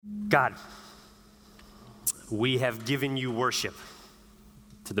God, we have given you worship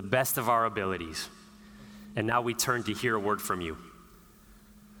to the best of our abilities, and now we turn to hear a word from you.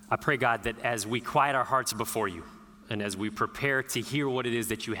 I pray, God, that as we quiet our hearts before you, and as we prepare to hear what it is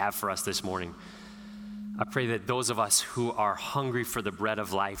that you have for us this morning, I pray that those of us who are hungry for the bread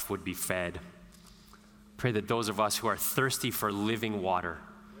of life would be fed. Pray that those of us who are thirsty for living water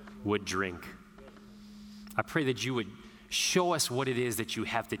would drink. I pray that you would show us what it is that you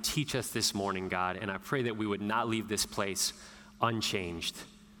have to teach us this morning, God, and I pray that we would not leave this place unchanged,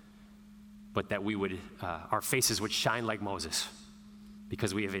 but that we would, our faces would shine like Moses,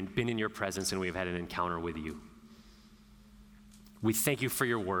 because we have been in your presence and we have had an encounter with you. We thank you for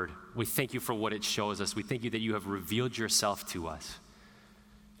your word. We thank you for what it shows us. We thank you that you have revealed yourself to us,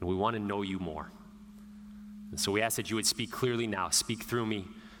 and we want to know you more. And so we ask that you would speak clearly now, speak through me.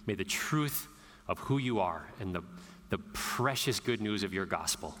 May the truth of who you are and the precious good news of your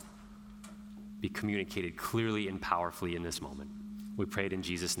gospel be communicated clearly and powerfully in this moment. We pray it in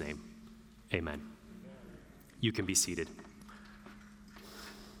Jesus' name. Amen. You can be seated.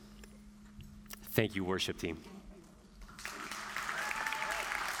 Thank you, worship team.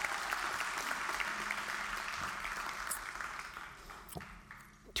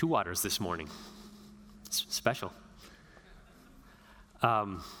 Two waters this morning. It's special.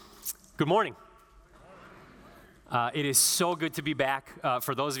 Good morning. It is so good to be back.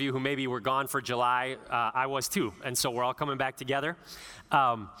 For those of you who maybe were gone for July, I was too, and so we're all coming back together.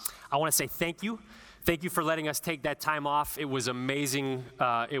 I want to say thank you. Thank you for letting us take that time off. It was amazing.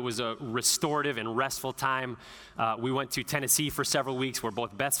 It was a restorative and restful time. We went to Tennessee for several weeks, where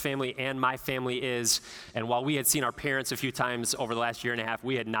both Beth's family and my family is. And while we had seen our parents a few times over the last year and a half,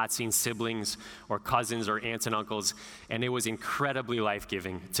 we had not seen siblings or cousins or aunts and uncles. And it was incredibly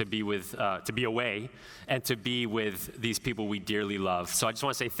life-giving to be away and to be with these people we dearly love. So I just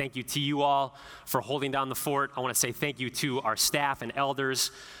want to say thank you to you all for holding down the fort. I want to say thank you to our staff and elders.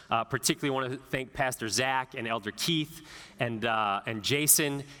 Particularly want to thank Pastor Zach and Elder Keith and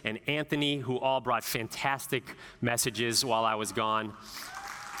Jason and Anthony, who all brought fantastic messages while I was gone.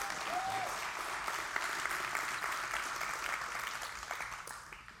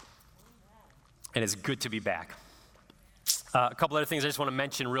 And it's good to be back. A couple other things I just want to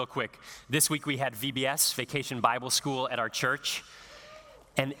mention real quick. This week we had VBS, Vacation Bible School, at our church,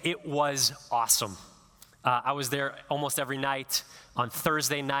 and it was awesome. I was there almost every night. On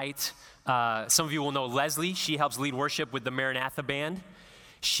Thursday night, some of you will know Leslie. She helps lead worship with the Maranatha Band.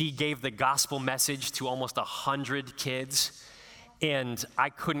 She gave the gospel message to almost 100 kids, and I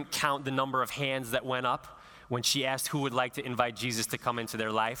couldn't count the number of hands that went up when she asked who would like to invite Jesus to come into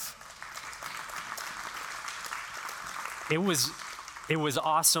their life. It was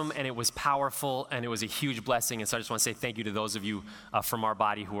awesome, and it was powerful, and it was a huge blessing. And so I just want to say thank you to those of you from our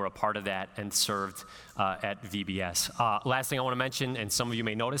body who were a part of that and served at VBS. Last thing I want to mention, and some of you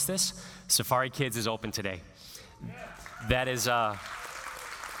may notice this, Safari Kids is open today. That is, I'm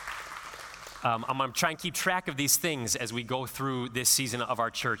going to try and keep track of these things as we go through this season of our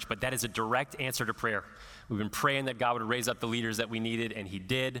church, but that is a direct answer to prayer. We've been praying that God would raise up the leaders that we needed, and he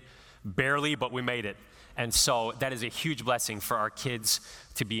did. Barely, but we made it. And so that is a huge blessing for our kids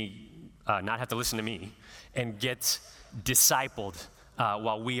to be, not have to listen to me, and get discipled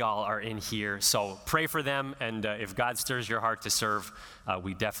while we all are in here. So pray for them, and if God stirs your heart to serve,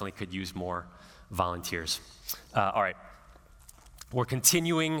 we definitely could use more volunteers. All right. We're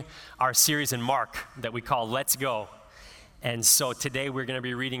continuing our series in Mark that we call Let's Go. And so today we're going to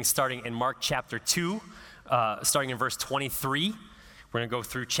be reading starting in Mark chapter 2, starting in verse 23. We're going to go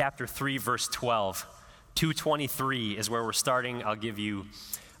through chapter 3, verse 12. 2:23 is where we're starting. I'll give you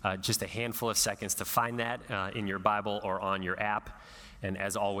just a handful of seconds to find that in your Bible or on your app. And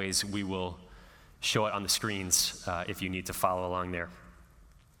as always, we will show it on the screens if you need to follow along there.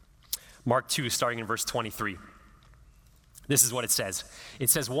 Mark 2, starting in verse 23. This is what it says. It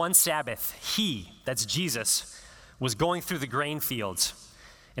says, one Sabbath, he, that's Jesus, was going through the grain fields.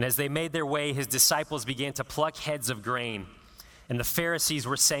 And as they made their way, his disciples began to pluck heads of grain. And the Pharisees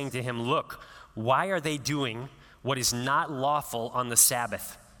were saying to him, look, why are they doing what is not lawful on the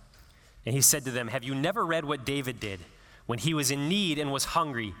Sabbath? And he said to them, have you never read what David did when he was in need and was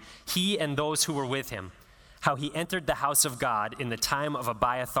hungry, he and those who were with him, how he entered the house of God in the time of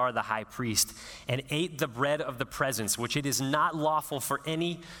Abiathar the high priest and ate the bread of the presence, which it is not lawful for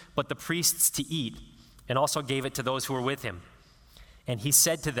any but the priests to eat, and also gave it to those who were with him. And he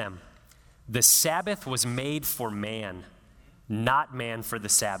said to them, the Sabbath was made for man, not man for the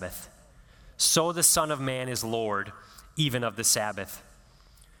Sabbath. So the Son of Man is Lord, even of the Sabbath.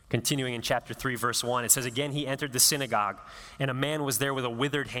 Continuing in chapter 3, verse 1, it says, "Again he entered the synagogue, and a man was there with a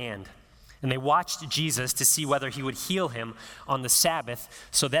withered hand. And they watched Jesus to see whether he would heal him on the Sabbath,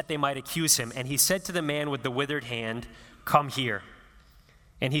 so that they might accuse him. And he said to the man with the withered hand, 'Come here.'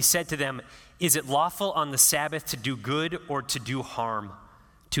 And he said to them, 'Is it lawful on the Sabbath to do good or to do harm,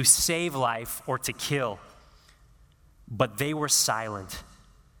 to save life or to kill?' But they were silent.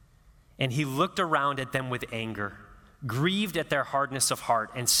 And he looked around at them with anger, grieved at their hardness of heart,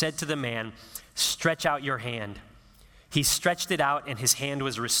 and said to the man, 'Stretch out your hand.' He stretched it out, and his hand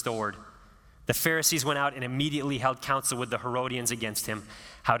was restored. The Pharisees went out and immediately held counsel with the Herodians against him,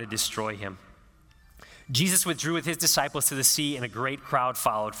 how to destroy him. Jesus withdrew with his disciples to the sea, and a great crowd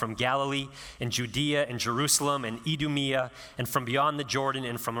followed from Galilee and Judea and Jerusalem and Idumea and from beyond the Jordan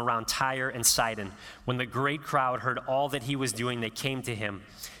and from around Tyre and Sidon. When the great crowd heard all that he was doing, they came to him,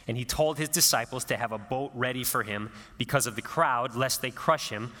 and he told his disciples to have a boat ready for him because of the crowd, lest they crush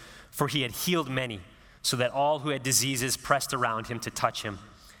him, for he had healed many, so that all who had diseases pressed around him to touch him.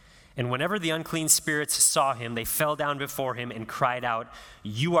 And whenever the unclean spirits saw him, they fell down before him and cried out,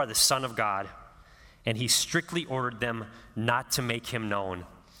 'You are the Son of God.' And he strictly ordered them not to make him known."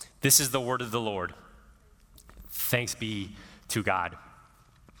 This is the word of the Lord. Thanks be to God.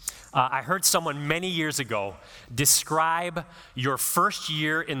 I heard someone many years ago describe your first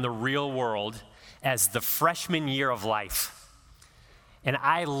year in the real world as the freshman year of life. And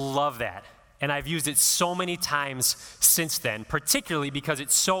I love that. And I've used it so many times since then, particularly because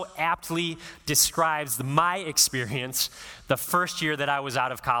it so aptly describes my experience the first year that I was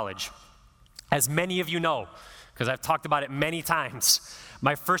out of college. As many of you know, because I've talked about it many times,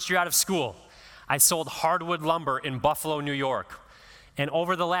 my first year out of school, I sold hardwood lumber in Buffalo, New York. And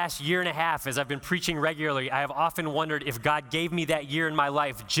over the last year and a half, as I've been preaching regularly, I have often wondered if God gave me that year in my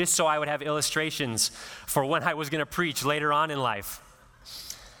life just so I would have illustrations for when I was going to preach later on in life.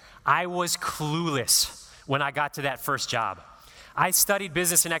 I was clueless when I got to that first job. I studied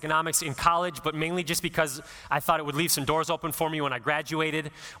business and economics in college, but mainly just because I thought it would leave some doors open for me when I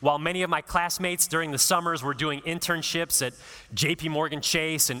graduated. While many of my classmates during the summers were doing internships at JP Morgan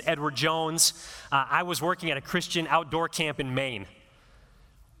Chase and Edward Jones, I was working at a Christian outdoor camp in Maine.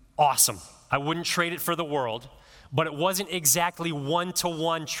 Awesome. I wouldn't trade it for the world, but it wasn't exactly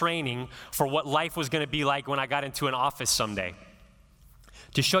one-to-one training for what life was going to be like when I got into an office someday.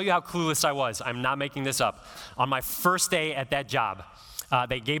 To show you how clueless I was, I'm not making this up. On my first day at that job,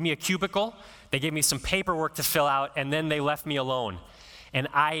 they gave me a cubicle, they gave me some paperwork to fill out, and then they left me alone. And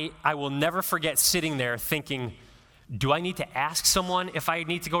I will never forget sitting there thinking, do I need to ask someone if I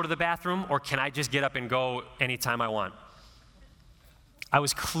need to go to the bathroom, or can I just get up and go anytime I want? I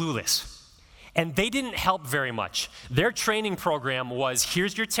was clueless. And they didn't help very much. Their training program was,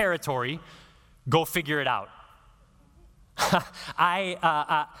 here's your territory, go figure it out.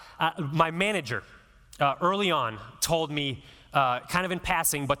 My manager early on told me, kind of in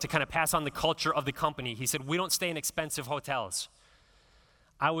passing, but to kind of pass on the culture of the company, he said, "We don't stay in expensive hotels."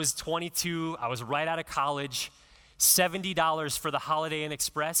 I was 22, I was right out of college. $70 for the Holiday Inn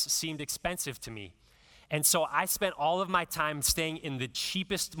Express seemed expensive to me. And so I spent all of my time staying in the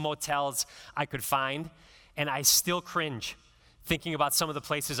cheapest motels I could find, and I still cringe thinking about some of the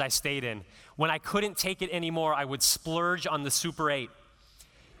places I stayed in. When I couldn't take it anymore, I would splurge on the Super 8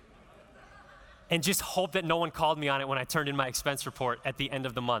 and just hope that no one called me on it when I turned in my expense report at the end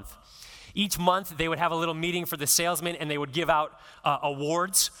of the month. Each month, they would have a little meeting for the salesmen, and they would give out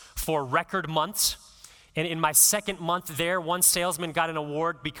awards for record months. And in my second month there, one salesman got an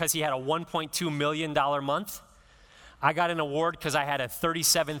award because he had a $1.2 million month. I got an award because I had a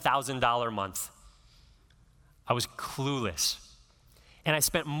 $37,000 month. I was clueless. And I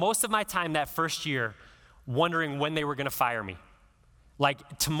spent most of my time that first year wondering when they were going to fire me.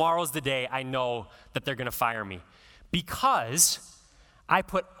 Like, tomorrow's the day I know that they're going to fire me. Because I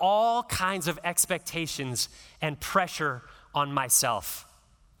put all kinds of expectations and pressure on myself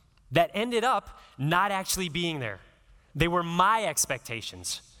that ended up not actually being there. They were my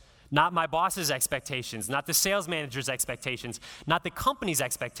expectations, not my boss's expectations, not the sales manager's expectations, not the company's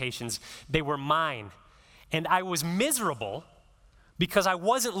expectations. They were mine. And I was miserable because I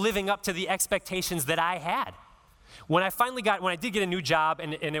wasn't living up to the expectations that I had. When I did get a new job,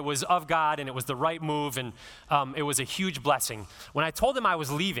 and it was of God, and it was the right move, and it was a huge blessing. When I told him I was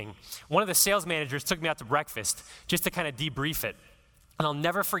leaving, one of the sales managers took me out to breakfast just to kind of debrief it. And I'll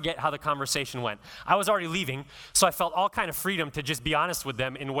never forget how the conversation went. I was already leaving, so I felt all kind of freedom to just be honest with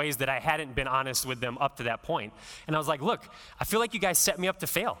them in ways that I hadn't been honest with them up to that point. And I was like, look, I feel like you guys set me up to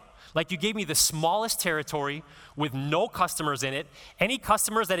fail. Like you gave me the smallest territory with no customers in it. Any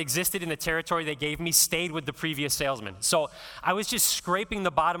customers that existed in the territory they gave me stayed with the previous salesman. So I was just scraping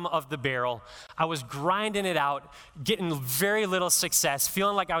the bottom of the barrel. I was grinding it out, getting very little success,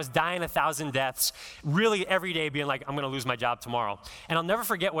 feeling like I was dying 1,000 deaths, really every day being like, I'm going to lose my job tomorrow. And I'll never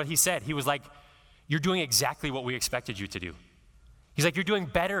forget what he said. He was like, you're doing exactly what we expected you to do. He's like, you're doing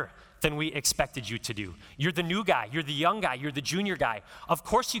better than we expected you to do. You're the new guy, you're the young guy, you're the junior guy. Of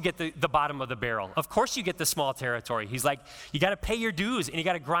course you get the bottom of the barrel. Of course you get the small territory. He's like, you gotta pay your dues and you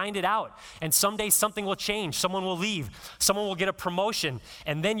gotta grind it out. And someday something will change, someone will leave, someone will get a promotion,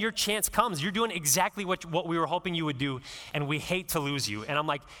 and then your chance comes. You're doing exactly what we were hoping you would do, and we hate to lose you. And I'm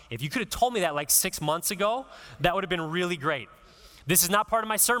like, if you could have told me that like 6 months ago, that would have been really great. This is not part of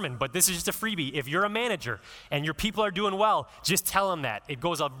my sermon, but this is just a freebie. If you're a manager and your people are doing well, just tell them that. It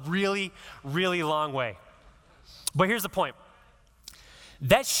goes a really, really long way. But here's the point.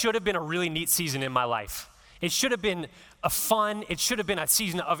 That should have been a really neat season in my life. It should have been it should have been a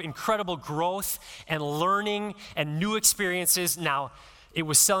season of incredible growth and learning and new experiences. Now, it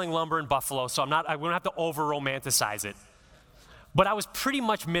was selling lumber in Buffalo, so we don't have to over-romanticize it. But I was pretty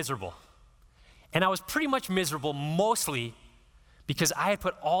much miserable. And I was pretty much miserable mostly because I had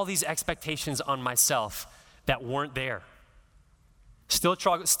put all these expectations on myself that weren't there. Still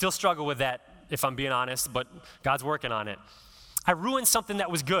struggle with that, if I'm being honest, but God's working on it. I ruined something that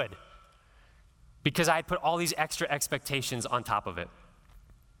was good because I had put all these extra expectations on top of it.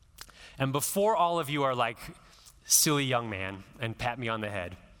 And before all of you are like, silly young man, and pat me on the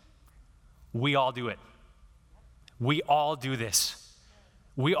head, we all do it. We all do this.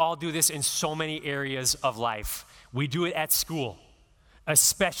 We all do this in so many areas of life. We do it at school,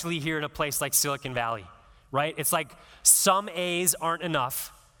 especially here in a place like Silicon Valley, right? It's like some A's aren't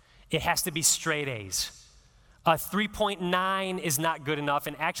enough. It has to be straight A's. A 3.9 is not good enough,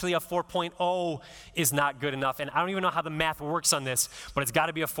 and actually a 4.0 is not good enough. And I don't even know how the math works on this, but it's got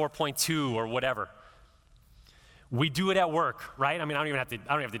to be a 4.2 or whatever. We do it at work, right? I mean, I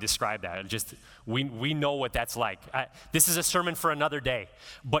don't have to describe that. Just we know what that's like. This is a sermon for another day.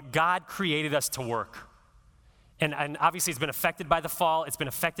 But God created us to work. And obviously it's been affected by the fall, it's been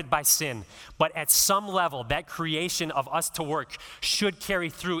affected by sin. But at some level, that creation of us to work should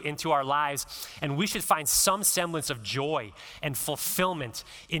carry through into our lives. And we should find some semblance of joy and fulfillment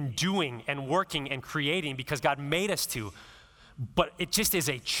in doing and working and creating because God made us to. But it just is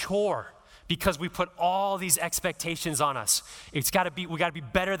a chore because we put all these expectations on us. We gotta be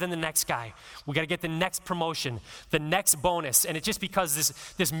better than the next guy. We gotta get the next promotion, the next bonus. And it just becomes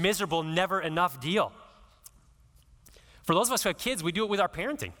this miserable, never enough deal. For those of us who have kids, we do it with our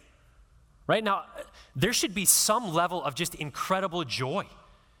parenting. Right now, there should be some level of just incredible joy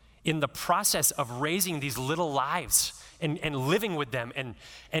in the process of raising these little lives and living with them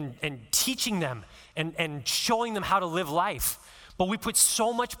and teaching them and showing them how to live life. But we put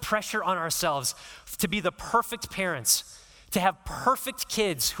so much pressure on ourselves to be the perfect parents, to have perfect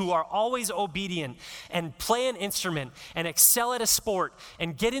kids who are always obedient and play an instrument and excel at a sport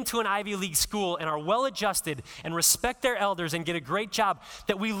and get into an Ivy League school and are well-adjusted and respect their elders and get a great job,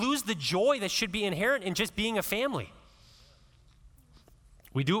 that we lose the joy that should be inherent in just being a family.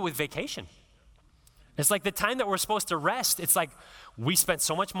 We do it with vacation. It's like the time that we're supposed to rest, it's like we spent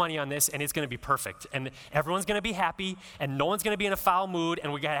so much money on this and it's going to be perfect. And everyone's going to be happy and no one's going to be in a foul mood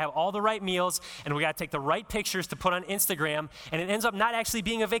and we got to have all the right meals and we got to take the right pictures to put on Instagram, and it ends up not actually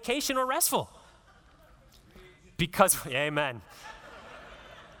being a vacation or restful. Amen.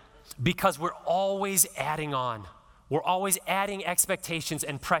 Because we're always adding on. We're always adding expectations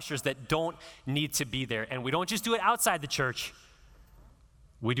and pressures that don't need to be there. And we don't just do it outside the church.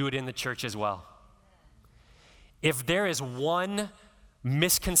 We do it in the church as well. If there is one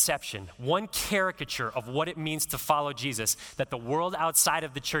misconception, one caricature of what it means to follow Jesus that the world outside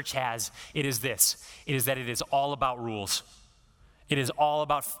of the church has, it is this. It is that it is all about rules. It is all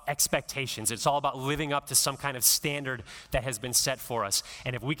about expectations. It's all about living up to some kind of standard that has been set for us.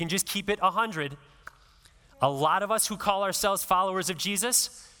 And if we can just keep it 100, a lot of us who call ourselves followers of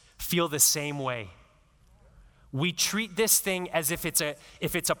Jesus feel the same way. We treat this thing as if it's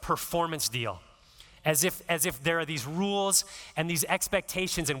a performance deal. As if there are these rules and these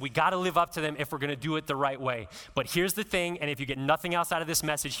expectations and we got to live up to them if we're going to do it the right way. But here's the thing, and if you get nothing else out of this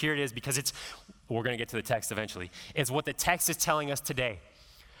message, here it is, because we're going to get to the text eventually. It's what the text is telling us today.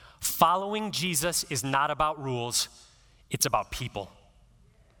 Following Jesus is not about rules, it's about people.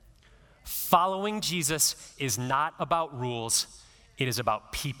 Following Jesus is not about rules, it is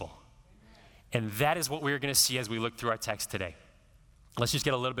about people. And that is what we're going to see as we look through our text today. Let's just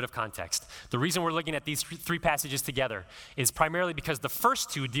get a little bit of context. The reason we're looking at these three passages together is primarily because the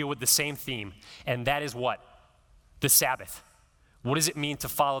first two deal with the same theme, and that is what? The Sabbath. What does it mean to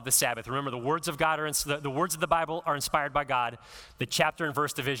follow the Sabbath? Remember, the words of God the words of the Bible are inspired by God. The chapter and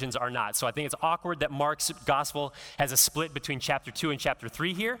verse divisions are not. So I think it's awkward that Mark's gospel has a split between chapter 2 and chapter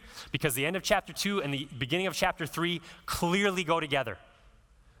 3 here, because the end of chapter 2 and the beginning of chapter 3 clearly go together.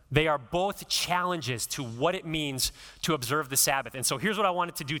 They are both challenges to what it means to observe the Sabbath. And so here's what I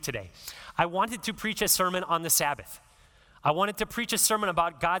wanted to do today. I wanted to preach a sermon on the Sabbath. I wanted to preach a sermon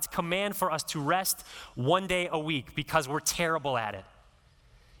about God's command for us to rest one day a week because we're terrible at it.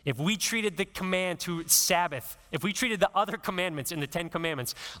 If we treated the command to Sabbath, if we treated the other commandments in the 10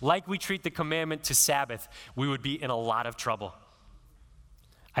 Commandments like we treat the commandment to Sabbath, we would be in a lot of trouble.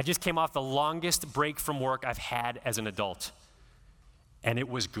 I just came off the longest break from work I've had as an adult, and it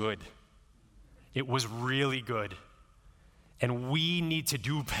was good. It was really good. And we need to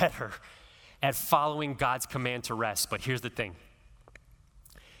do better at following God's command to rest. But here's the thing.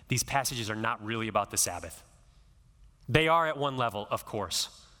 These passages are not really about the Sabbath. They are at one level, of course.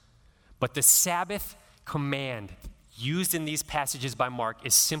 But the Sabbath command used in these passages by Mark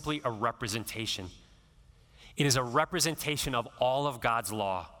is simply a representation. It is a representation of all of God's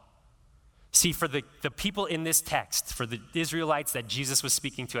law. See, for the people in this text, for the Israelites that Jesus was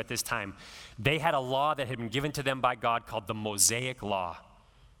speaking to at this time, they had a law that had been given to them by God called the Mosaic Law.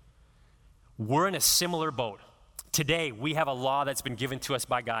 We're in a similar boat. Today, we have a law that's been given to us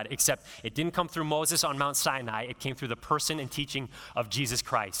by God, except it didn't come through Moses on Mount Sinai. It came through the person and teaching of Jesus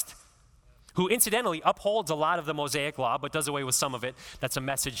Christ, who incidentally upholds a lot of the Mosaic Law, but does away with some of it. That's a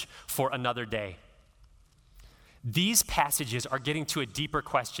message for another day. These passages are getting to a deeper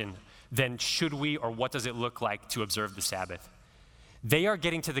question than should we or what does it look like to observe the Sabbath. They are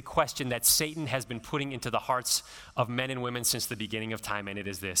getting to the question that Satan has been putting into the hearts of men and women since the beginning of time, and it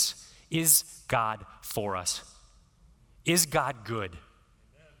is this. Is God for us? Is God good?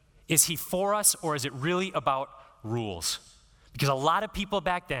 Is he for us, or is it really about rules? Because a lot of people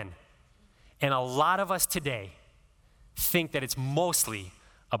back then and a lot of us today think that it's mostly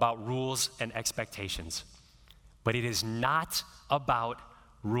about rules and expectations. But it is not about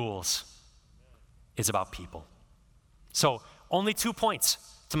rules. It's about people. So only 2 points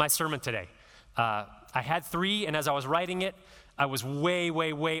to my sermon today. I had 3, and as I was writing it, I was way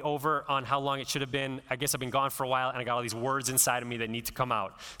over on how long it should have been. I guess I've been gone for a while, and I got all these words inside of me that need to come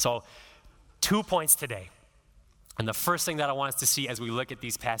out. So 2 points today. And the first thing that I want us to see as we look at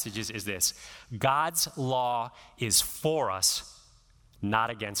these passages is this. God's law is for us,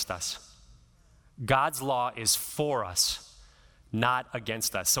 not against us. God's law is for us, not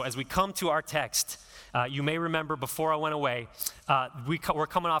against us. So as we come to our text, you may remember before I went away, we're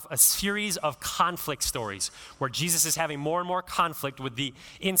coming off a series of conflict stories where Jesus is having more and more conflict with the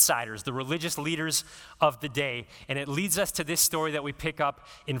insiders, the religious leaders of the day. And it leads us to this story that we pick up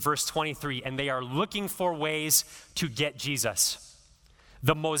in verse 23. And they are looking for ways to get Jesus.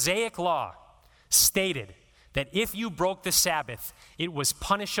 The Mosaic Law stated that if you broke the Sabbath, it was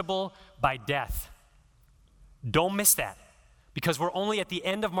punishable by death. Don't miss that, because we're only at the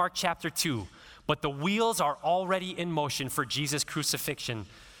end of Mark chapter 2, but the wheels are already in motion for Jesus' crucifixion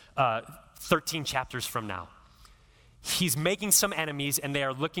 13 chapters from now. He's making some enemies, and they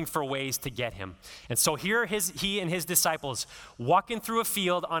are looking for ways to get him. And so here he and his disciples walking through a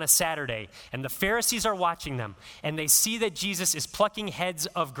field on a Saturday, and the Pharisees are watching them, and they see that Jesus is plucking heads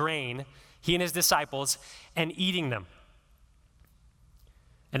of grain, he and his disciples, and eating them.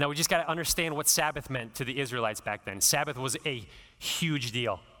 And now we just got to understand what Sabbath meant to the Israelites back then. Sabbath was a huge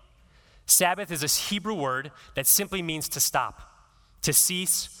deal. Sabbath is a Hebrew word that simply means to stop, to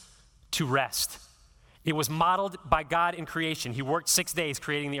cease, to rest. It was modeled by God in creation. He worked 6 days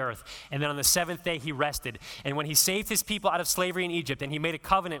creating the earth, and then on the 7th day he rested. And when he saved his people out of slavery in Egypt and he made a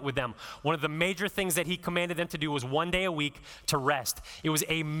covenant with them, one of the major things that he commanded them to do was 1 day a week to rest. It was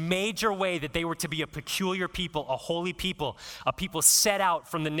a major way that they were to be a peculiar people, a holy people, a people set out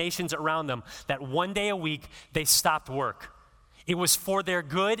from the nations around them, that 1 day a week they stopped work. It was for their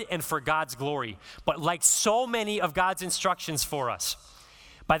good and for God's glory. But like so many of God's instructions for us,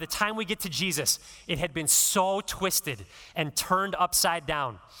 by the time we get to Jesus, it had been so twisted and turned upside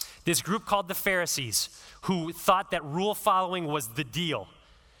down. This group called the Pharisees, who thought that rule following was the deal,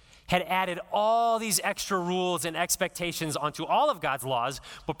 had added all these extra rules and expectations onto all of God's laws,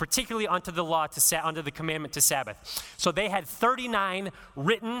 but particularly onto the law, onto the commandment to Sabbath. So they had 39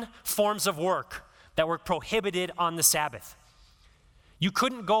 written forms of work that were prohibited on the Sabbath. You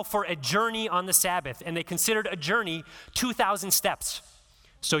couldn't go for a journey on the Sabbath, and they considered a journey 2,000 steps.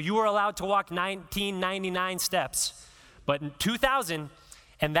 So you were allowed to walk 1999 steps, But in 2000,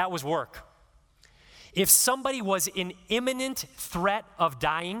 and that was work. If somebody was in imminent threat of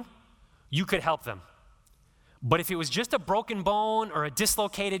dying, you could help them. But if it was just a broken bone or a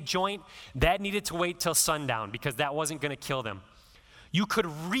dislocated joint, that needed to wait till sundown because that wasn't going to kill them. You could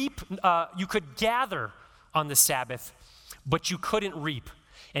gather on the Sabbath, but you couldn't reap.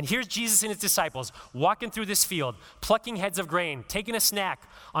 And here's Jesus and his disciples walking through this field, plucking heads of grain, taking a snack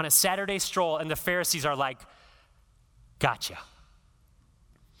on a Saturday stroll, and the Pharisees are like, gotcha.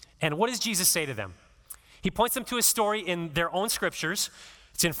 And what does Jesus say to them? He points them to a story in their own scriptures.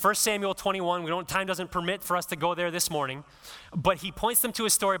 It's in 1 Samuel 21. Time doesn't permit for us to go there this morning. But he points them to a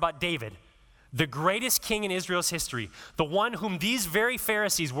story about David, the greatest king in Israel's history, the one whom these very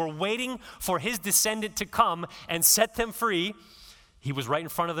Pharisees were waiting for his descendant to come and set them free. He was right in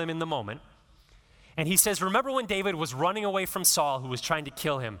front of them in the moment. And he says, remember when David was running away from Saul, who was trying to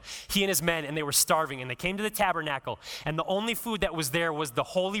kill him, he and his men, and they were starving, and they came to the tabernacle, and the only food that was there was the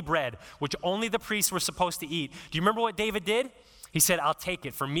holy bread, which only the priests were supposed to eat. Do you remember what David did? He said, I'll take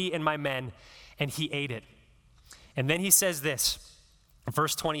it for me and my men, and he ate it. And then he says this,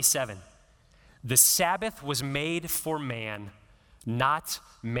 verse 27, the Sabbath was made for man, not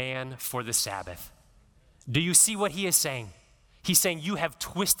man for the Sabbath. Do you see what he is saying? He's saying, you have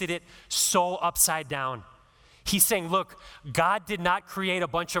twisted it so upside down. He's saying, look, God did not create a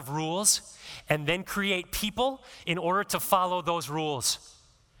bunch of rules and then create people in order to follow those rules.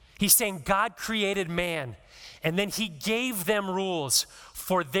 He's saying God created man, and then he gave them rules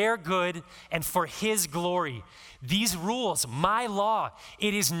for their good and for his glory. These rules, my law,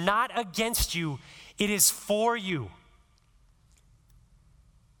 it is not against you, it is for you.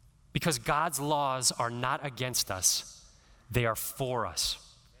 Because God's laws are not against us. They are for us.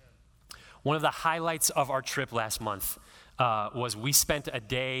 One of the highlights of our trip last month was we spent a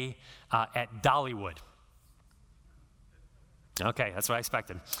day at Dollywood. Okay, that's what I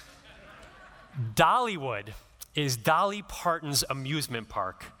expected. Dollywood is Dolly Parton's amusement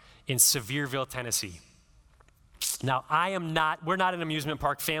park in Sevierville, Tennessee. Now, we're not an amusement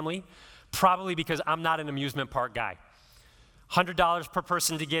park family, probably because I'm not an amusement park guy. $100 per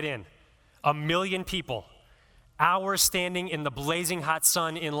person to get in, 1 million people. Hours standing in the blazing hot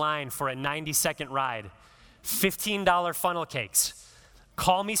sun in line for a 90-second ride, $15 funnel cakes.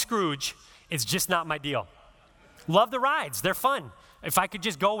 Call me Scrooge, it's just not my deal. Love the rides, they're fun. If I could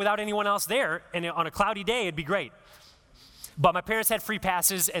just go without anyone else there, and on a cloudy day, it'd be great. But my parents had free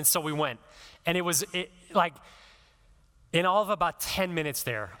passes, and so we went. And it was like, in all of about 10 minutes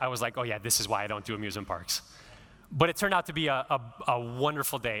there, I was like, oh yeah, this is why I don't do amusement parks. But it turned out to be a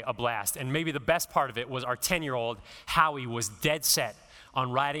wonderful day, a blast. And maybe the best part of it was our 10-year-old, Howie, was dead set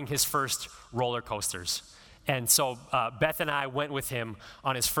on riding his first roller coasters. And so Beth and I went with him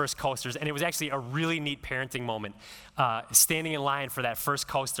on his first coasters, and it was actually a really neat parenting moment, standing in line for that first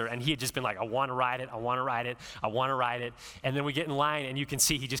coaster, and he had just been like, I want to ride it, I want to ride it, I want to ride it. And then we get in line, and you can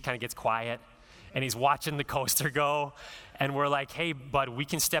see he just kind of gets quiet, and he's watching the coaster go, and we're like, hey, bud, we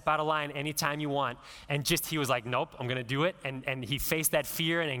can step out of line anytime you want. And he was like, nope, I'm going to do it. And he faced that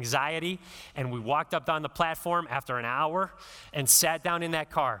fear and anxiety, and we walked up on the platform after an hour and sat down in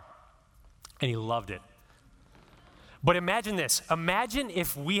that car, and he loved it. But imagine this. Imagine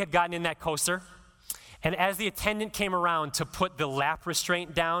if we had gotten in that coaster, and as the attendant came around to put the lap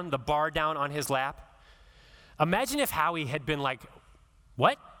restraint down, the bar down on his lap, imagine if Howie had been like,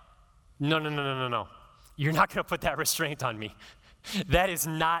 what? No. You're not going to put that restraint on me. That is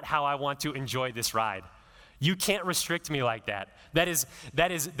not how I want to enjoy this ride. You can't restrict me like that. That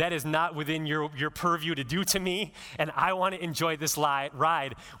is not within your purview to do to me, and I want to enjoy this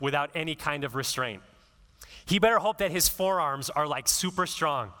ride without any kind of restraint. He better hope that his forearms are like super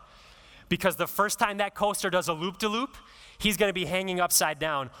strong, because the first time that coaster does a loop-de-loop, he's going to be hanging upside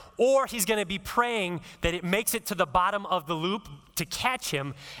down, or he's going to be praying that it makes it to the bottom of the loop to catch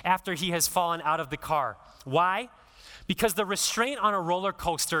him after he has fallen out of the car. Why? Because the restraint on a roller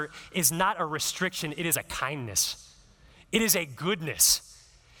coaster is not a restriction, it is a kindness. It is a goodness.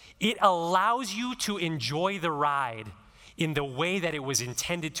 It allows you to enjoy the ride in the way that it was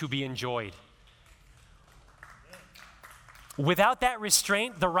intended to be enjoyed. Without that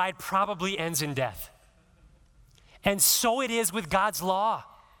restraint, the ride probably ends in death. And so it is with God's law.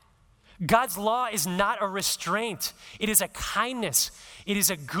 God's law is not a restraint. It is a kindness. It is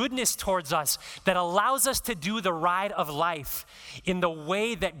a goodness towards us that allows us to do the ride of life in the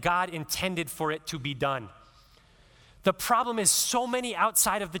way that God intended for it to be done. The problem is so many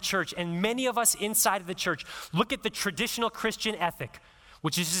outside of the church and many of us inside of the church look at the traditional Christian ethic,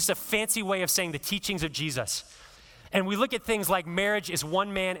 which is just a fancy way of saying the teachings of Jesus. And we look at things like marriage is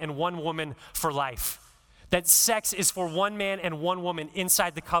one man and one woman for life. that sex is for one man and one woman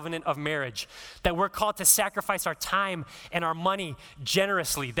inside the covenant of marriage, that we're called to sacrifice our time and our money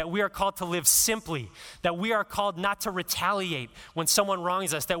generously, that we are called to live simply, that we are called not to retaliate when someone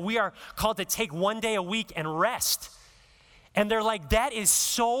wrongs us, that we are called to take one day a week and rest. And they're like, that is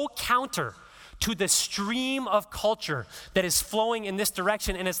so counter to the stream of culture that is flowing in this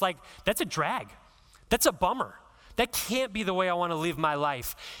direction. And it's like, that's a drag. That's a bummer. That can't be the way I want to live my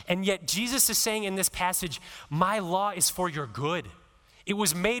life. And yet Jesus is saying in this passage, my law is for your good. It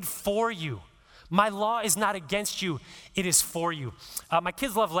was made for you. My law is not against you. It is for you. My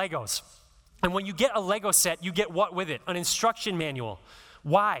kids love Legos. And when you get a Lego set, you get what with it? An instruction manual.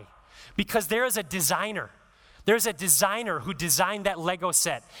 Why? Because there is a designer. There's a designer who designed that Lego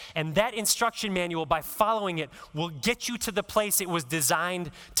set, and that instruction manual, by following it, will get you to the place it was designed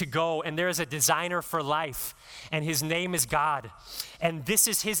to go. And there is a designer for life, and his name is God. And this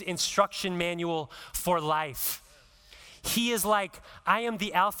is his instruction manual for life. He is like, I am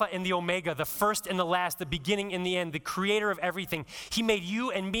the Alpha and the Omega, the first and the last, the beginning and the end, the creator of everything. He made you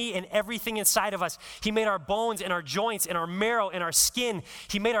and me and everything inside of us. He made our bones and our joints and our marrow and our skin.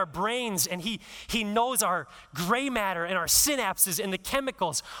 He made our brains, and he knows our gray matter and our synapses and the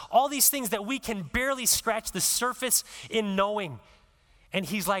chemicals, all these things that we can barely scratch the surface in knowing. And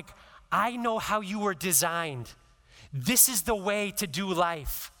he's like, I know how you were designed. This is the way to do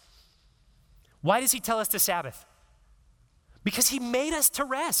life. Why does he tell us to Sabbath? Because he made us to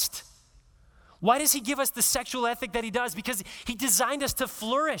rest. Why does he give us the sexual ethic that he does? Because he designed us to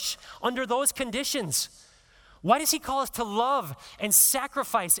flourish under those conditions. Why does he call us to love and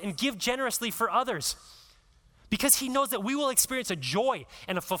sacrifice and give generously for others? Because he knows that we will experience a joy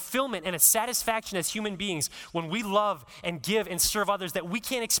and a fulfillment and a satisfaction as human beings when we love and give and serve others that we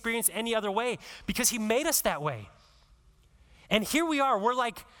can't experience any other way, because he made us that way. And here we are, we're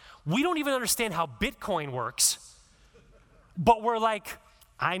like, we don't even understand how Bitcoin works. But we're like,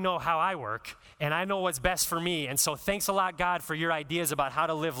 I know how I work, and I know what's best for me. And so thanks a lot, God, for your ideas about how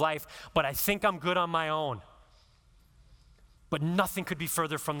to live life, but I think I'm good on my own. But nothing could be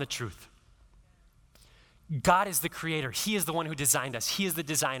further from the truth. God is the creator. He is the one who designed us. He is the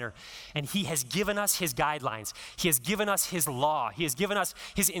designer. And he has given us his guidelines. He has given us his law. He has given us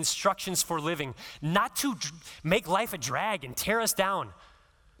his instructions for living, not to make life a drag and tear us down,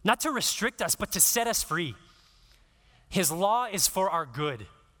 not to restrict us, but to set us free. His law is for our good.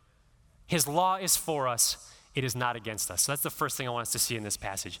 His law is for us. It is not against us. So that's the first thing I want us to see in this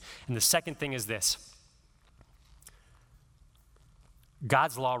passage. And the second thing is this.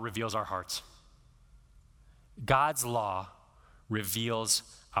 God's law reveals our hearts. God's law reveals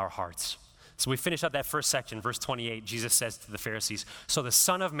our hearts. So we finish up that first section, verse 28. Jesus says to the Pharisees, so the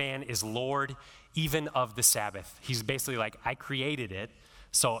Son of Man is Lord even of the Sabbath. He's basically like, I created it,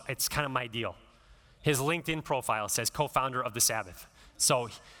 so it's kind of my deal. His LinkedIn profile says co-founder of the Sabbath. So,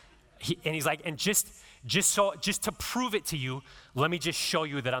 he's like, and just to prove it to you, let me just show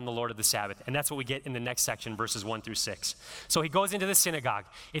you that I'm the Lord of the Sabbath. And that's what we get in the next section, verses 1-6. So he goes into the synagogue.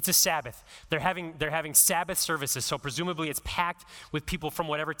 It's a Sabbath. They're having Sabbath services. So presumably it's packed with people from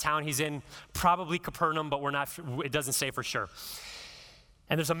whatever town he's in, probably Capernaum, but it doesn't say for sure.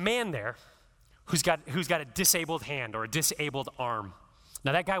 And there's a man there who's got a disabled hand or a disabled arm.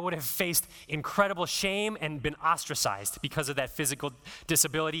 Now, that guy would have faced incredible shame and been ostracized because of that physical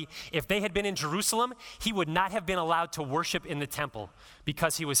disability. If they had been in Jerusalem, he would not have been allowed to worship in the temple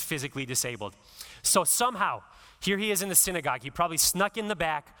because he was physically disabled. So somehow, here he is in the synagogue. He probably snuck in the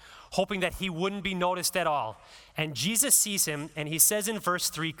back, hoping that he wouldn't be noticed at all. And Jesus sees him, and he says in verse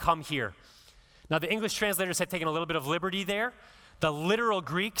 3, come here. Now, the English translators have taken a little bit of liberty there. The literal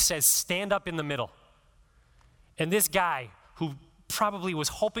Greek says, stand up in the middle. And this guy, who probably was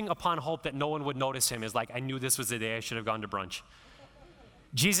hoping upon hope that no one would notice him, is like, I knew this was the day I should have gone to brunch.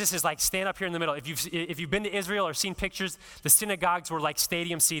 Jesus is like, stand up here in the middle. If you've been to Israel or seen pictures, the synagogues were like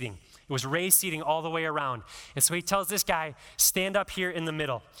stadium seating. It was raised seating all the way around. And so he tells this guy, stand up here in the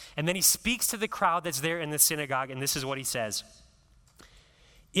middle. And then he speaks to the crowd that's there in the synagogue, and this is what he says.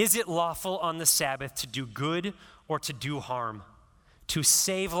 Is it lawful on the Sabbath to do good or to do harm, to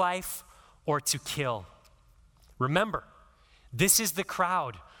save life or to kill? Remember, this is the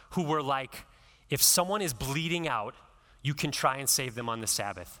crowd who were like, if someone is bleeding out, you can try and save them on the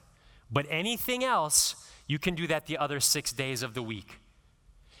Sabbath. But anything else, you can do that the other 6 days of the week.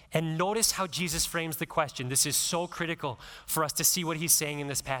 And notice how Jesus frames the question. This is so critical for us to see what he's saying in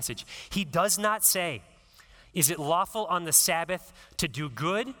this passage. He does not say, is it lawful on the Sabbath to do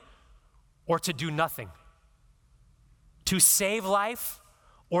good or to do nothing? To save life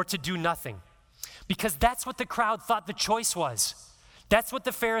or to do nothing? Because that's what the crowd thought the choice was. That's what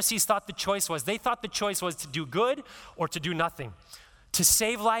the Pharisees thought the choice was. They thought the choice was to do good or to do nothing, to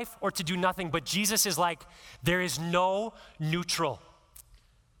save life or to do nothing. But Jesus is like, there is no neutral.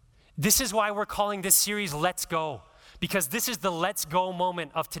 This is why we're calling this series Let's Go, because this is the let's go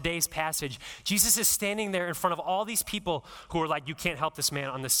moment of today's passage. Jesus is standing there in front of all these people who are like, you can't help this man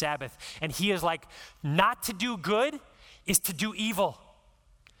on the Sabbath. And he is like, not to do good is to do evil.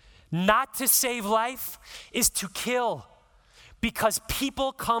 Not to save life is to kill, because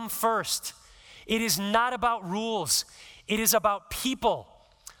people come first. It is not about rules. It is about people.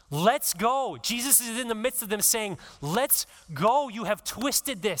 Let's go. Jesus is in the midst of them saying, let's go. You have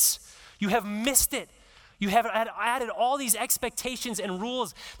twisted this. You have missed it. You have added all these expectations and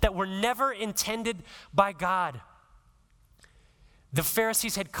rules that were never intended by God. The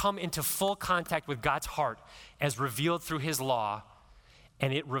Pharisees had come into full contact with God's heart as revealed through his law,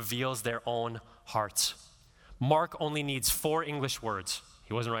 and it reveals their own hearts. Mark only needs 4 English words.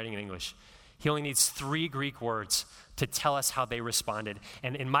 He wasn't writing in English. He only needs 3 Greek words to tell us how they responded.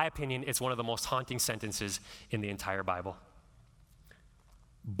 And in my opinion, it's one of the most haunting sentences in the entire Bible.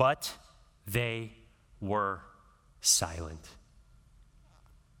 But they were silent.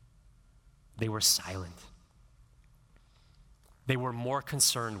 They were silent. They were more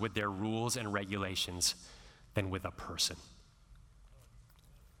concerned with their rules and regulations than with a person.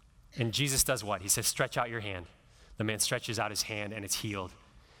 And Jesus does what? He says, stretch out your hand. The man stretches out his hand and it's healed.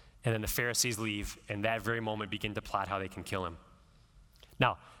 And then the Pharisees leave, and that very moment begin to plot how they can kill him.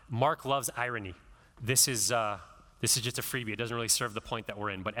 Now, Mark loves irony. This is just a freebie. It doesn't really serve the point that we're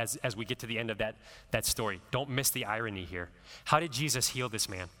in. But as we get to the end of that story, don't miss the irony here. How did Jesus heal this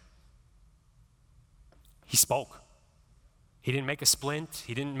man? He spoke. He didn't make a splint.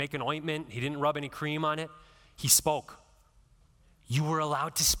 He didn't make an ointment. He didn't rub any cream on it. He spoke. You were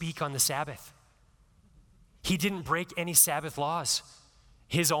allowed to speak on the Sabbath. He didn't break any Sabbath laws,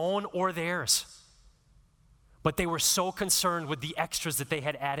 his own or theirs. But they were so concerned with the extras that they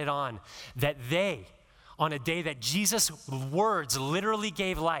had added on that they, on a day that Jesus' words literally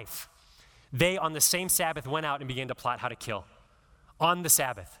gave life, they on the same Sabbath went out and began to plot how to kill. On the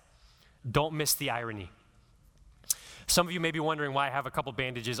Sabbath. Don't miss the irony. Some of you may be wondering why I have a couple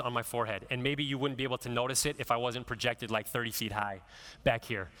bandages on my forehead, and maybe you wouldn't be able to notice it if I wasn't projected like 30 feet high back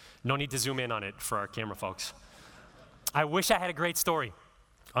here. No need to zoom in on it for our camera folks. I wish I had a great story.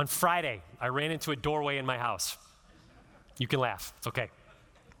 On Friday, I ran into a doorway in my house. You can laugh, it's okay.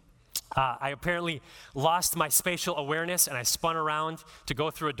 I apparently lost my spatial awareness, and I spun around to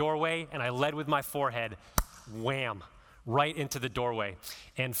go through a doorway, and I led with my forehead, wham, right into the doorway.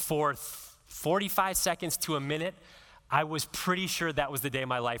 And for 45 seconds to a minute, I was pretty sure that was the day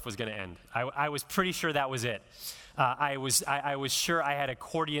my life was going to end. I was pretty sure that was it. I was sure I had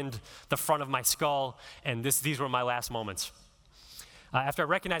accordioned the front of my skull, and these were my last moments. After I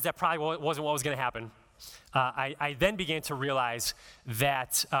recognized that probably wasn't what was going to happen, I then began to realize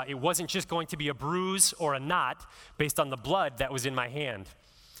that it wasn't just going to be a bruise or a knot based on the blood that was in my hand.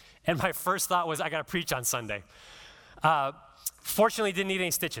 And my first thought was, I got to preach on Sunday. Fortunately, didn't need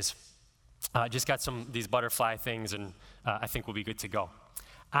any stitches. Just got these butterfly things, and I think we'll be good to go.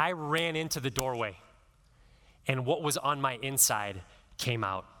 I ran into the doorway, and what was on my inside came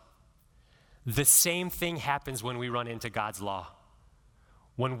out. The same thing happens when we run into God's law.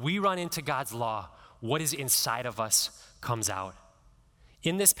 When we run into God's law, what is inside of us comes out.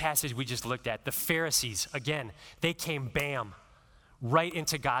 In this passage we just looked at, the Pharisees, again, they came bam, right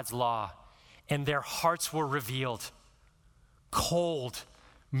into God's law, and their hearts were revealed. Cold,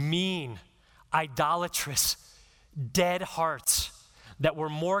 mean, idolatrous, dead hearts that were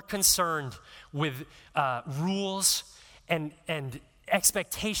more concerned with rules and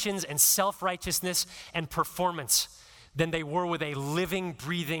expectations and self-righteousness and performance than they were with a living,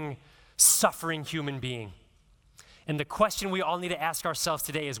 breathing, suffering human being. And the question we all need to ask ourselves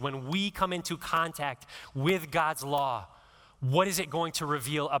today is, when we come into contact with God's law, what is it going to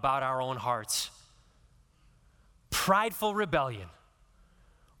reveal about our own hearts? Prideful rebellion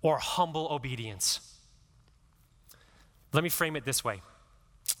or humble obedience? Let me frame it this way.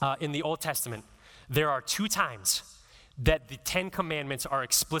 In the Old Testament, there are 2 times that the 10 Commandments are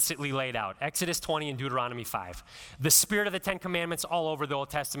explicitly laid out. Exodus 20 and Deuteronomy 5. The spirit of the 10 Commandments all over the Old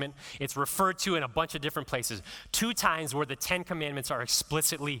Testament. It's referred to in a bunch of different places. 2 times where the 10 Commandments are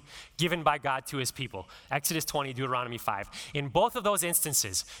explicitly given by God to his people. Exodus 20, Deuteronomy 5. In both of those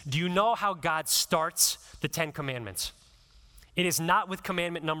instances, do you know how God starts the 10 Commandments? It is not with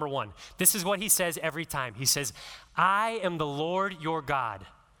commandment number 1. This is what he says every time. He says, I am the Lord your God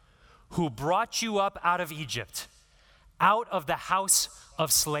who brought you up out of Egypt, out of the house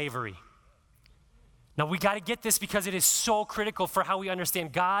of slavery. Now, we got to get this because it is so critical for how we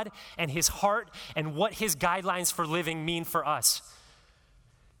understand God and his heart and what his guidelines for living mean for us.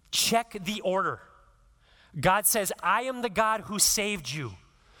 Check the order. God says, I am the God who saved you,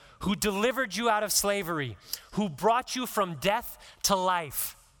 who delivered you out of slavery, who brought you from death to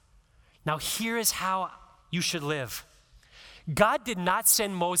life. Now, here is how you should live. God did not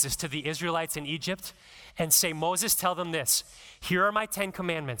send Moses to the Israelites in Egypt and say, Moses, tell them this. Here are my 10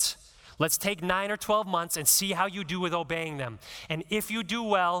 commandments. Let's take 9 or 12 months and see how you do with obeying them. And if you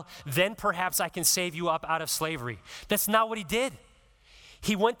do then perhaps I can save you up out of slavery. That's not what he did.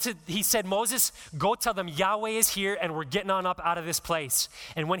 He said, Moses, go tell them Yahweh is here and we're getting on up out of this place.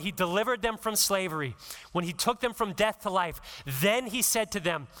 And when he delivered them from slavery, when he took them from death to life, then he said to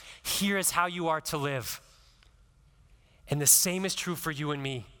them, here is how you are to live. And the same is true for you and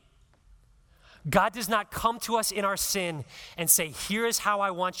me. God does not come to us in our sin and say, here is how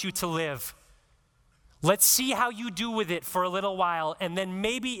I want you to live. Let's see how you do with it for a little while, and then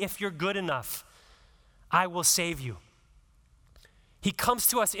maybe if you're good enough, I will save you. He comes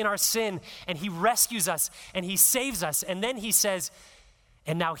to us in our sin, and he rescues us, and he saves us, and then he says,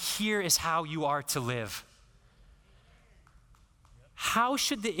 and now here is how you are to live. How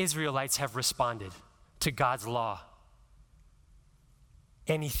should the Israelites have responded to God's law?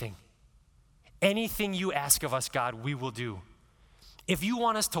 Anything. Anything you ask of us, God, we will do. If you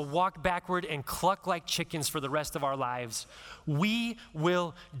want us to walk backward and cluck like chickens for the rest of our lives, we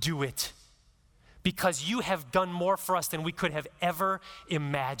will do it. Because you have done more for us than we could have ever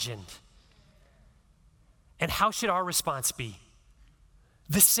imagined. And how should our response be?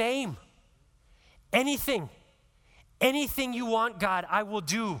 The same. Anything you want, God, I will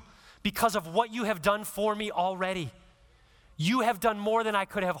do because of what you have done for me already. You have done more than I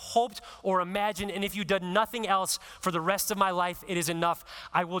could have hoped or imagined, and if you've done nothing else for the rest of my life, it is enough.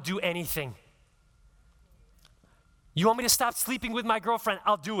 I will do anything. You want me to stop sleeping with my girlfriend?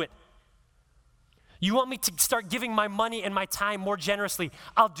 I'll do it. You want me to start giving my money and my time more generously?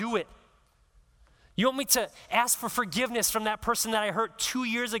 I'll do it. You want me to ask for forgiveness from that person that I hurt 2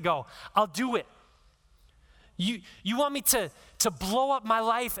 years ago? I'll do it. You want me to blow up my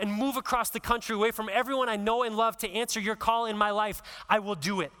life and move across the country away from everyone I know and love to answer your call in my life? I will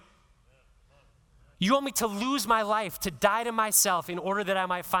do it. You want me to lose my life, to die to myself in order that I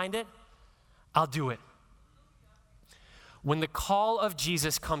might find it? I'll do it. When the call of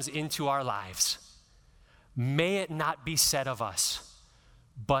Jesus comes into our lives, may it not be said of us,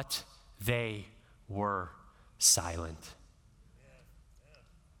 but they were silent.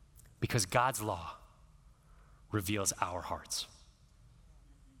 Because God's law reveals our hearts.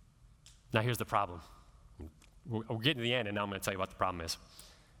 Now here's the problem. We're getting to the end, and now I'm going to tell you what the problem is.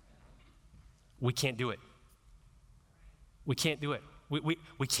 We can't do it. We can't do it.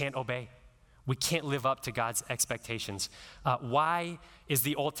 We can't obey. We can't live up to God's expectations. Why is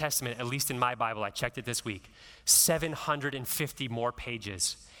the Old Testament, at least in my Bible, I checked it this week, 750 more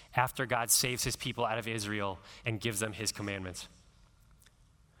pages after God saves his people out of Israel and gives them his commandments?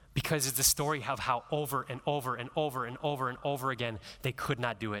 Because it's the story of how over and over and over and over and over again they could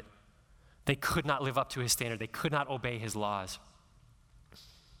not do it. They could not live up to his standard. They could not obey his laws.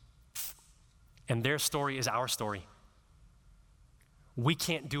 And their story is our story. We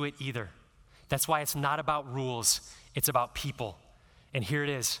can't do it either. That's why it's not about rules, it's about people. And here it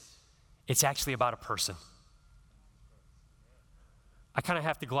is. It's actually about a person. I kind of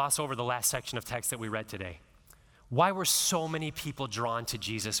have to gloss over the last section of text that we read today. Why were so many people drawn to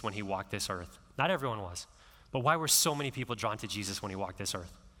Jesus when he walked this earth? Not everyone was, but why were so many people drawn to Jesus when he walked this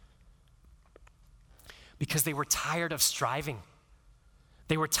earth? Because they were tired of striving.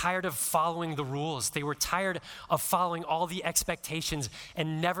 They were tired of following the rules. They were tired of following all the expectations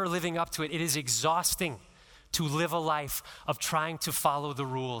and never living up to it. It is exhausting to live a life of trying to follow the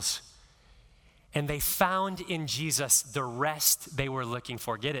rules. And they found in Jesus the rest they were looking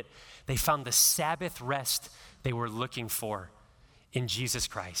for. Get it? They found the Sabbath rest they were looking for in Jesus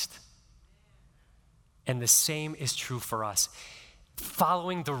Christ. And the same is true for us.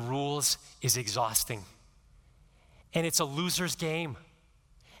 Following the rules is exhausting. And it's a loser's game.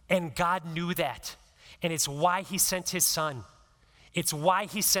 And God knew that. And it's why he sent his son. It's why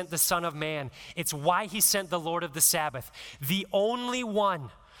he sent the Son of Man. It's why he sent the Lord of the Sabbath, the only one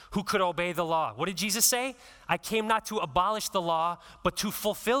who could obey the law. What did Jesus say? I came not to abolish the law, but to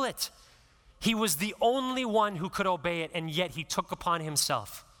fulfill it. He was the only one who could obey it, and yet he took upon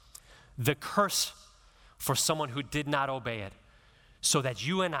himself the curse for someone who did not obey it, so that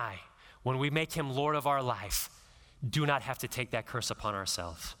you and I, when we make him Lord of our life, do not have to take that curse upon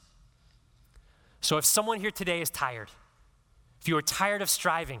ourselves. So if someone here today is tired, if you are tired of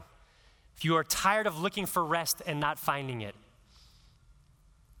striving, if you are tired of looking for rest and not finding it,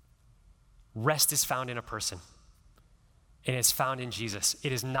 rest is found in a person. And it's found in Jesus.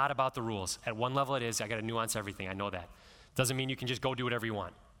 It is not about the rules. At one level it is. I got to nuance everything. I know that. Doesn't mean you can just go do whatever you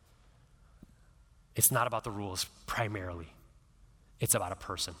want. It's not about the rules primarily. It's about a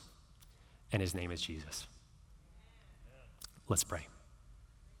person. And his name is Jesus. Let's pray.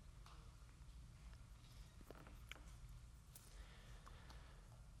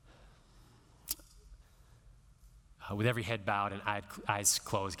 With every head bowed and eyes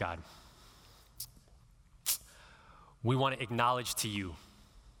closed, God, we want to acknowledge to you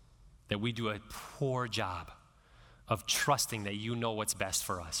that we do a poor job of trusting that you know what's best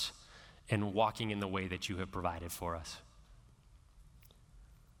for us and walking in the way that you have provided for us.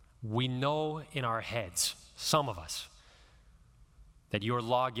 We know in our heads, some of us, that your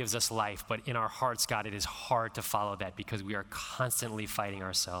law gives us life, but in our hearts, God, it is hard to follow that because we are constantly fighting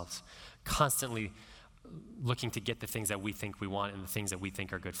ourselves, constantly looking to get the things that we think we want and the things that we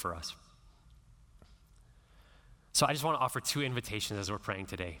think are good for us. So I just want to offer two invitations as we're praying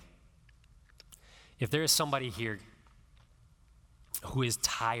today. If there is somebody here who is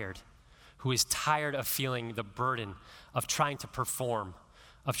tired of feeling the burden of trying to perform,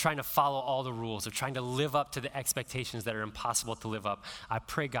 of trying to follow all the rules, of trying to live up to the expectations that are impossible to live up, I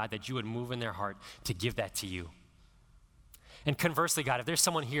pray, God, that you would move in their heart to give that to you. And conversely, God, if there's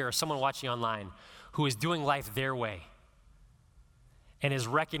someone here or someone watching online who is doing life their way and is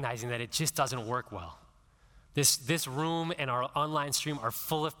recognizing that it just doesn't work well, this room and our online stream are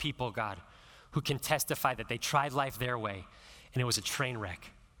full of people, God, who can testify that they tried life their way and it was a train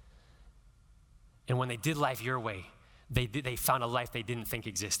wreck. And when they did life your way, they found a life they didn't think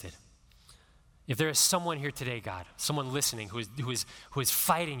existed. If there is someone here today, God, someone listening who is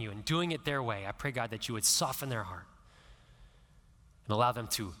fighting you and doing it their way, I pray, God, that you would soften their heart and allow them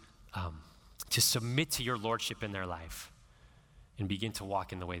to submit to your lordship in their life and begin to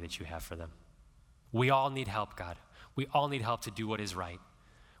walk in the way that you have for them. We all need help, God. We all need help to do what is right.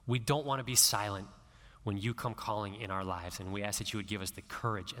 We don't want to be silent when you come calling in our lives, and we ask that you would give us the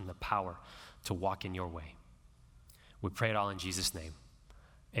courage and the power to walk in your way. We pray it all in Jesus' name.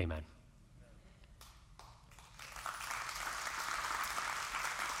 Amen.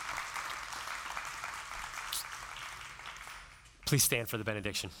 Please stand for the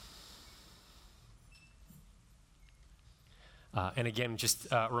benediction. And again, just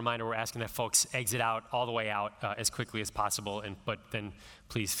a reminder, we're asking that folks exit out all the way out as quickly as possible, but then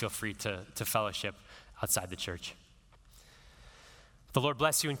please feel free to fellowship outside the church. The Lord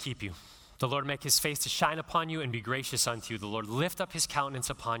bless you and keep you. The Lord make his face to shine upon you and be gracious unto you. The Lord lift up his countenance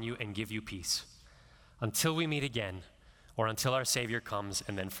upon you and give you peace. Until we meet again, or until our Savior comes,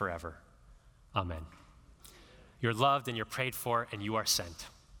 and then forever. Amen. You're loved and you're prayed for and you are sent.